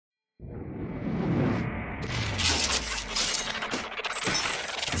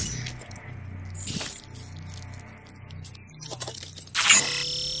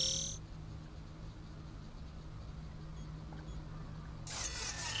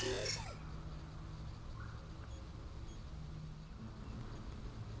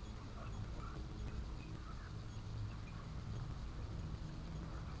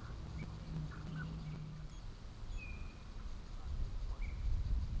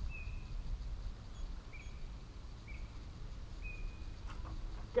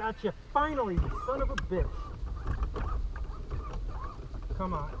Gotcha, finally, you son of a bitch.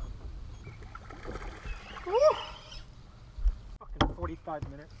 Come on. Woo! Fucking 45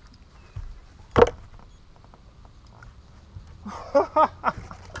 minutes.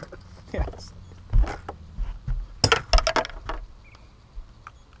 Yes.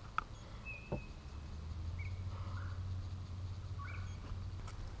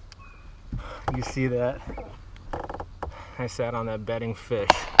 You see that? I sat on that bedding fish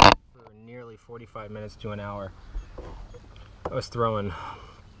for nearly 45 minutes to an hour. I was throwing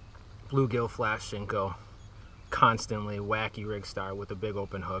bluegill flash Cinco, constantly wacky rig star with a big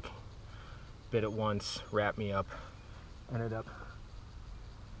open hook. Bit it once, wrapped me up, ended up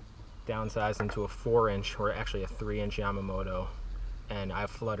downsized into a 4-inch, or actually a 3-inch Yamamoto, and I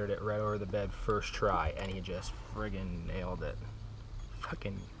fluttered it right over the bed first try, and he just friggin' nailed it.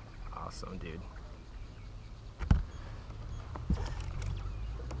 Fucking awesome, dude.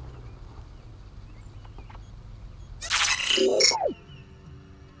 He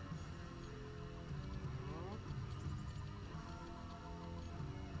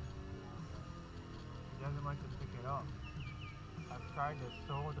doesn't like to pick it up. I've tried this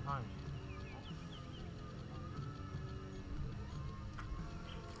so many times.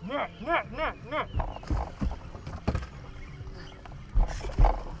 Net. Yeah!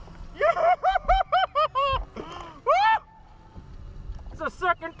 It's the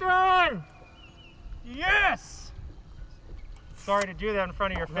second time! Yes! Sorry to do that in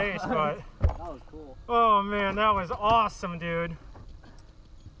front of your face, but... That was cool. Oh man, that was awesome, dude.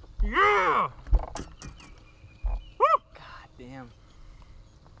 Yeah! Woo! God damn.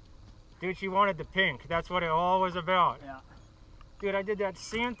 Dude, she wanted the pink. That's what it all was about. Yeah. Dude, I did that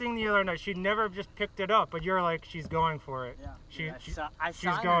same thing the other night. She never just picked it up, but you're like, she's going for it. Yeah. She's saw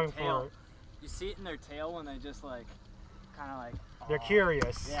going tail. for it. You see it in their tail when they just like, kind of like... They're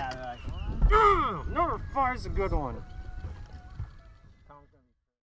curious. Yeah, they're like, what? Number 5 is a good one.